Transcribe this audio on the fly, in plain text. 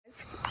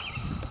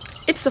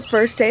It's the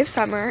first day of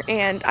summer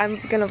and I'm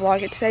gonna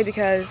vlog it today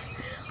because,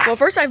 well,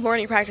 first I have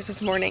morning practice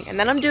this morning and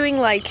then I'm doing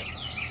like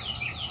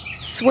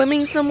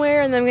swimming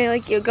somewhere and then I'm gonna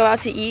like go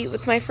out to eat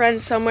with my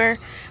friends somewhere.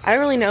 I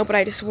don't really know, but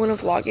I just want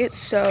to vlog it,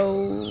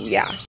 so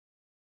yeah.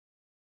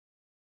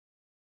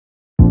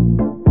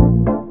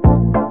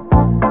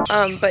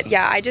 But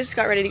yeah, I just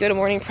got ready to go to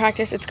morning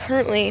practice. It's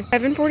currently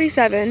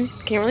 7:47,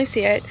 can't really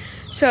see it.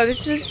 So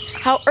this is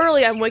how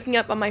early I'm waking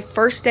up on my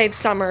first day of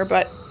summer,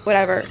 but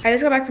whatever. I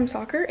just got back from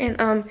soccer and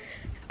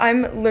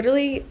I'm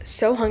literally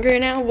so hungry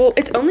right now. Well,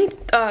 it's only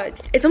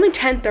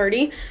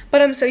 10:30,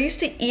 but I'm so used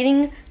to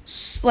eating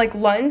like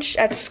lunch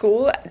at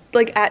school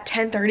like at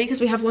 10:30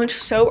 because we have lunch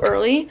so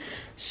early.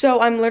 So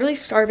I'm literally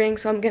starving,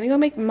 so I'm gonna go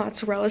make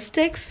mozzarella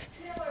sticks.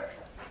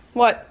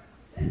 What?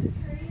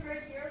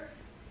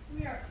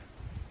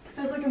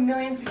 There's like a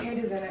million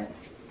cicadas in it.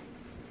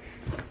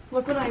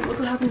 Look what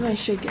happens when I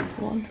shake it.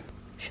 Hold on.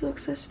 She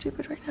looks so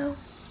stupid right now.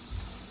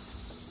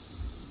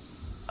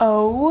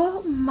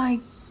 Oh my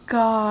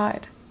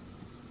god.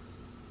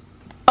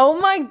 Oh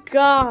my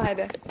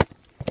god.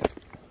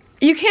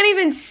 You can't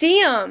even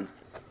see them.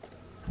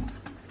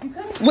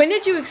 When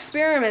did you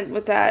experiment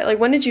with that? Like,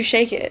 when did you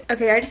shake it?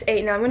 Okay, I just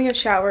ate. Now I'm gonna go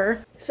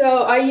shower. So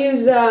I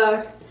use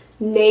the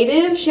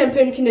Native shampoo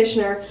and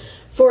conditioner.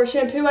 For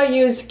shampoo, I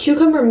use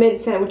cucumber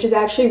mint scent, which is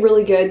actually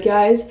really good,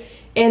 guys.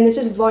 And this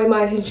is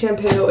volumizing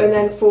shampoo. And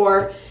then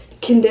for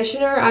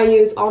conditioner, I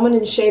use almond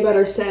and shea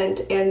butter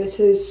scent, and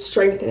this is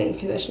strengthening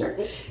conditioner.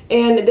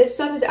 And this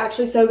stuff is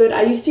actually so good.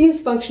 I used to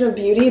use Function of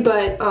Beauty,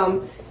 but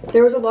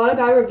there was a lot of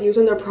bad reviews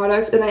on their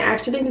products, and I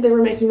actually think that they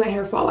were making my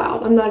hair fall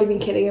out. I'm not even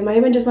kidding. It might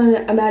have been just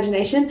my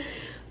imagination,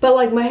 but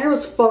like my hair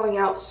was falling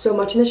out so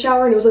much in the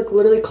shower, and it was like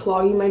literally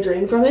clogging my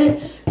drain from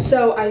it.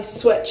 So I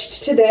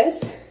switched to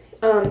this.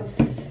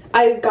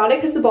 I got it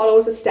because the bottle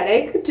was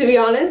aesthetic, to be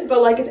honest,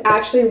 but like it's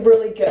actually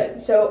really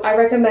good. So I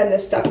recommend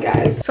this stuff,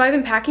 guys. So I've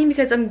been packing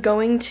because I'm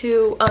going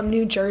to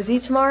New Jersey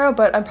tomorrow,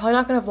 but I'm probably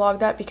not gonna vlog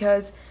that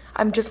because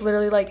I'm just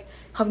literally like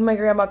helping my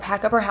grandma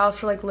pack up her house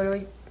for like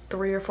literally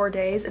 3 or 4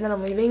 days, and then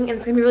I'm leaving and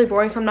it's gonna be really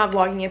boring, so I'm not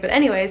vlogging it. But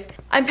anyways,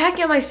 I'm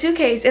packing up my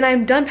suitcase and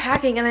I'm done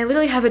packing and I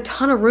literally have a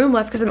ton of room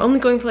left because I'm only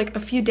going for like a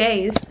few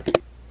days.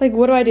 Like,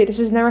 what do I do? This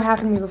has never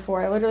happened to me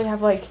before. I literally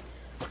have like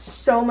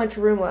so much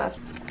room left.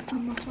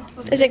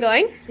 Is it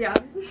going? Yeah.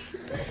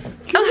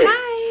 Oh,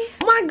 hi.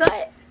 Oh my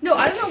god. No,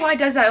 I don't know why it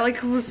does that. Like,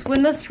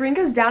 when the screen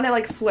goes down, it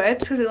like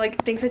flips because it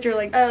like thinks that you're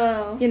like,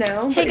 oh, you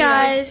know. Hey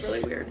guys.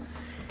 Really weird.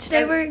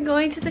 Today we're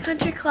going to the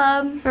country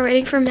club. We're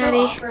waiting for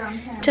Maddie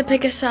to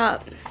pick us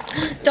up.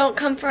 Don't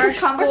come for our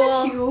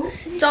school.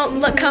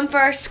 Don't come for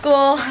our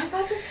school. I'm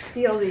about to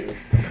steal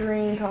these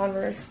green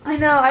Converse. I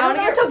know. I don't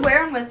know what to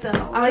wear them with though.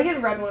 I want to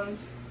get red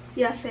ones.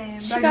 Yeah, same.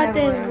 She got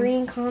the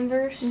green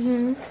Converse.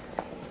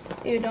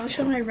 Ew, don't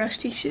show my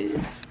rusty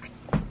shoes.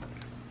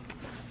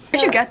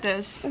 Where'd you get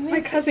this? My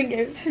cousin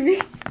gave it to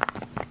me.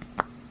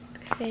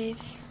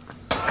 Faith.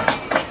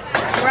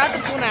 We're at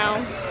the pool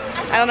now.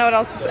 I don't know what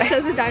else to say.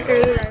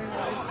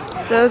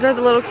 Those are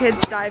the little kids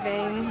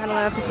diving. I don't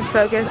know if this is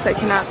focused. They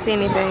cannot see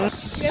anything.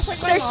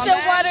 There's still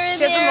water in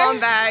there. Get the mom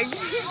bag.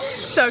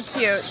 So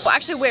cute. Well,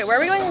 actually, wait. Where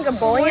are we going? Like a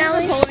bowling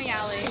alley? Bowling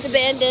alley. It's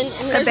abandoned.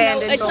 And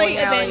Abandoned bowling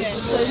alley. Abandoned,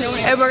 so there's no one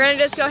And we're gonna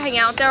just go hang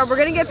out there. We're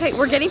getting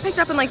picked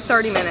up in like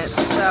 30 minutes.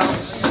 So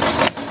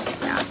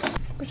yeah.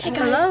 Hey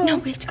guys, no,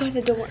 we have to go to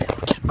the door.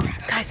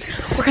 Guys,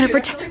 we're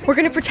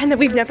gonna pretend that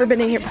we've never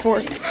been in here before.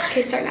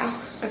 Okay, start now.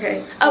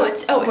 Okay.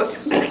 It's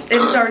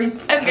It's already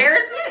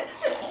embarrassment.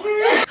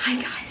 Hi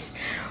guys.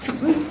 So,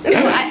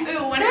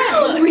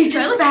 we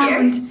just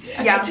found.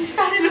 Yeah.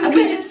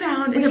 We just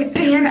found an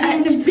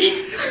abandoned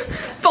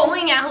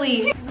bowling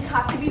alley. We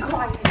have to be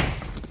quiet.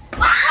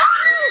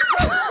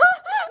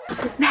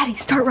 Maddie,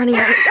 start running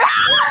at it.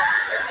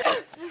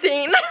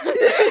 Scene.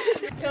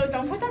 So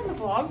don't put that in the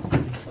vlog.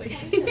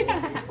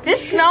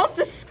 This smells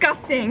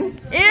disgusting.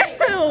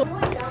 Ew.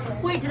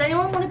 Wait, did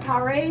anyone want a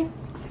Powerade?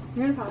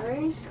 You want a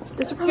Powerade?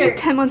 This are probably You're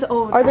 10 months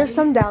old. Are there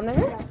some down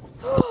there?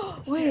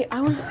 Wait,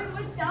 I want.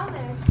 What's down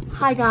there?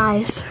 Hi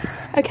guys.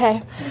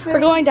 Okay, we're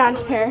going down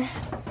here.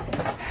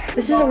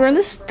 We're in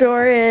the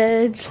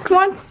storage. Come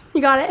on,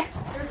 you got it.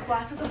 There's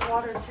glasses of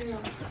water too.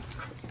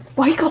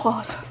 White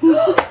Claws.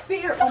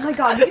 Beer. Oh my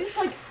god.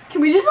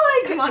 Can we just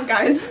like? Come on,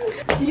 guys.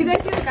 Did you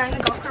guys see the guy in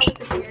the golf cart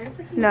with the beer?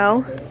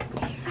 No.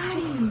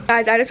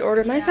 Guys, I just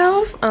ordered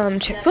myself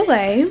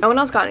Chick-fil-A. No one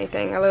else got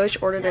anything. I literally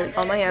just ordered it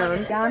on my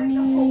own.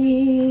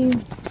 Yummy.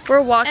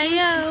 We're walking. Hey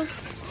yo.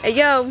 Hey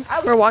yo.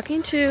 We're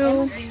walking to.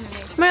 Oh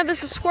my god,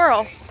 there's a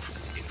squirrel.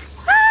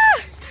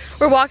 Ah!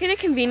 We're walking to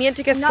Convenient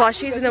to get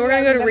slushies, and then we're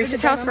gonna go to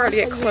Reese's house for her to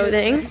get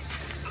clothing.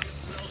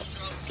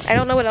 I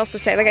don't know what else to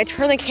say. Like, I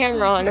turn the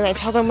camera on and I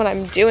tell them what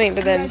I'm doing,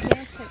 but then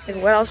like,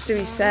 what else do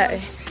we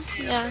say?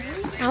 Yeah.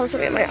 I was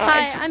looking at my eye.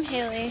 Hi, I'm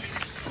Haley.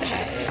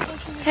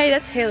 Hey,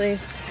 that's Haley.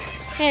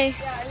 Hey.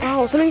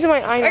 Ow, something's in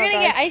my eye. We're now,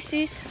 gonna get guys.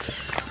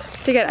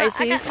 ices. To get I ices?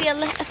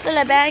 got the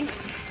filler bag.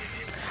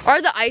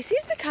 Are the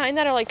ices the kind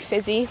that are like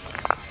fizzy?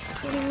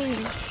 What do you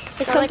mean?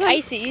 Like, They're like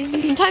ices.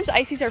 Sometimes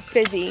ices are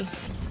fizzy.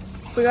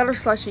 We got our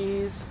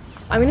slushies.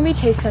 I'm gonna be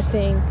taste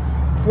testing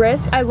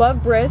Brisk. I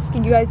love Brisk,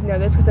 and you guys know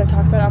this because I've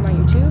talked about it on my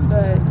YouTube,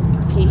 but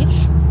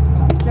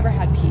peach. Never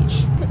had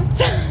peach.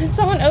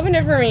 Someone open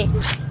it for me.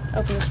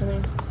 Open this for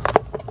me.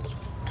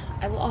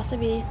 I will also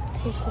be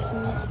taste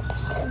testing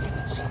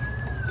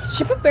this.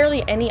 She put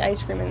barely any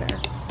ice cream in there.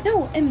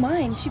 No, in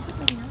mine. She put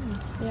like none.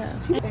 Yeah.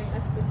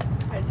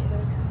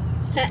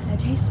 It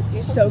tastes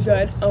so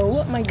good.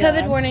 Oh my god.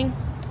 COVID warning.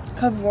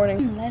 COVID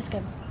warning. That's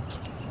good.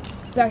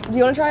 Zach, do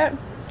you want to try it?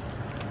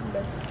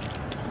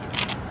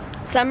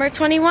 Summer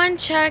 21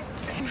 check.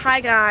 Hi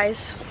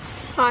guys.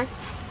 Hi.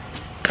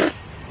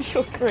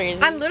 You're crazy.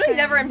 I'm literally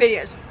never in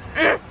videos.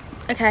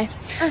 Okay.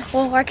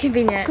 Well, we're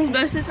convenient.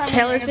 Most of the time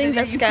Taylor's being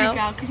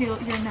Visco. because your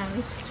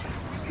nose.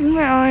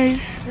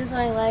 Nice. This is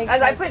my legs.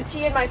 As I put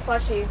tea in my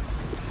slushie.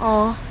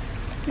 Aw.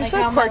 You're Like so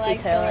how my quirky,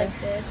 legs go Taylor.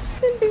 like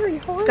this.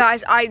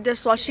 Guys, the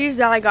slushies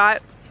that I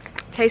got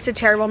tasted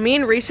terrible. Me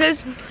and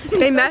Reese's,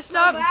 they messed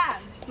up.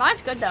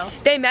 Mine's good though.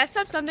 They messed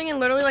up something in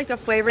literally like the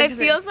flavoring. It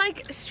feels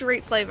like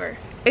street flavor.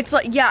 It's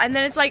like, yeah, and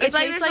then it's like, It's it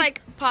like tastes there's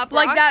like Pop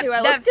like Rock. that, Dude,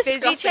 I that look fizzy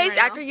disgusting taste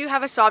right after now. you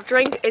have a soft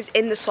drink is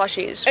in the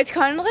slushies. It's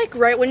kind of like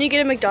right when you get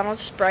a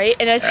McDonald's Sprite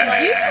and it's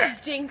like You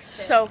just jinxed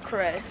it. so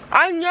crisp.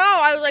 I know,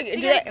 I was like,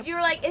 Because you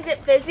were like, is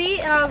it fizzy?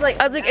 And I was like,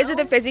 is it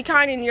the fizzy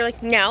kind? And you're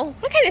like, no.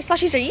 What kind of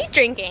slushies are you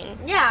drinking?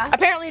 Yeah.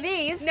 Apparently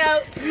these.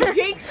 No, you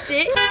jinxed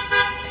it.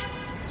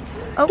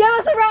 Oh. Give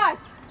us a rock.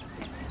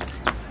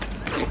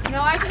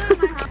 No, I put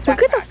it in my house.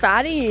 Look at the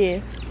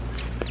fatty.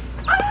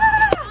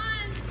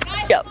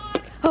 Yep.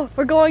 Oh,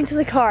 we're going to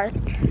the car.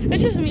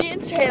 It's just me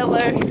and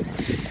Taylor.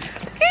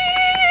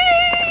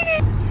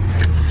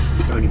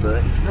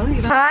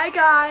 Hi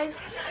guys.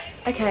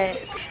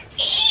 Okay.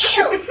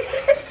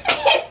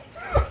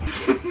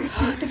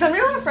 Does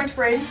somebody want a French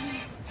braid?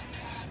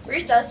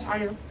 Reese does. I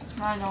do.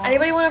 I know.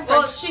 Anybody want a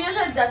Well, French? she does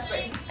have Dutch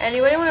braid.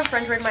 Anybody want a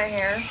French braid my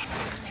hair?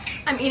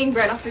 I'm eating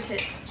bread off your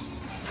tits.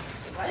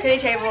 Titty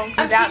table.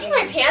 I'm teaching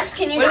my pants.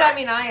 Can you What does not? that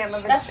mean? I am.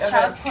 That's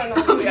child A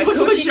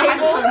coochie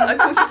table. A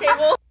coochie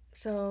table.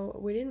 So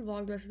we didn't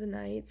vlog the rest of the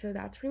night, so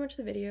that's pretty much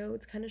the video.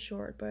 It's kind of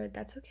short, but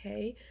that's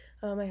okay.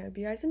 I hope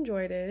you guys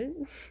enjoyed it.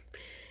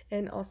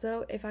 And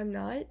also, if I'm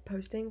not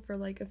posting for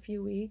like a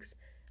few weeks,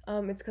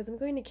 it's because I'm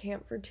going to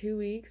camp for 2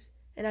 weeks,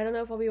 and I don't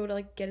know if I'll be able to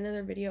like get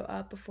another video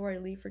up before I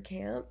leave for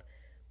camp,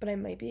 but I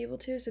might be able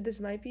to. So this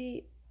might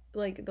be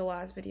like the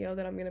last video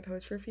that I'm gonna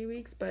post for a few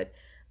weeks, but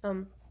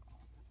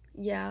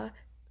yeah.